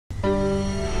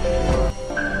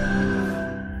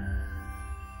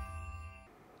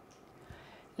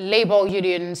Labor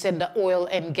unions in the oil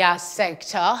and gas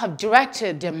sector have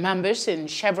directed their members in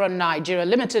Chevron Nigeria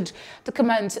Limited to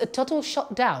commence a total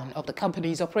shutdown of the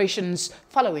company's operations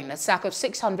following a sack of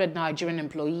 600 Nigerian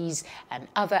employees and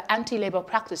other anti-labor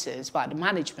practices by the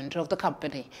management of the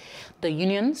company. The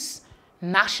unions,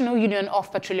 National Union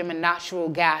of Petroleum and Natural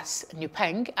Gas,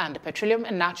 NUPENG, and the Petroleum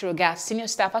and Natural Gas Senior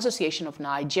Staff Association of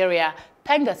Nigeria,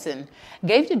 PENGASSAN,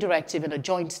 gave the directive in a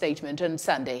joint statement on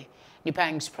Sunday.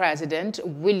 NUPENG's president,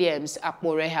 Williams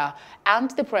Akporeha, and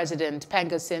the president,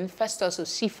 PENGASSAN, Festus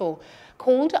Osifo,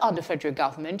 called on the federal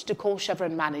government to call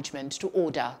Chevron management to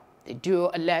order. The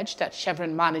duo alleged that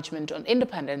Chevron management on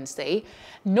Independence Day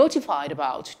notified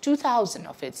about 2,000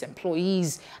 of its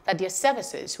employees that their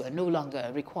services were no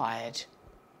longer required.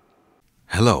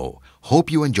 Hello, hope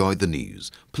you enjoyed the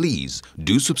news. Please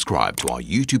do subscribe to our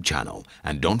YouTube channel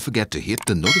and don't forget to hit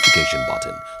the notification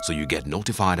button so you get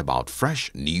notified about fresh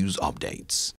news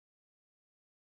updates.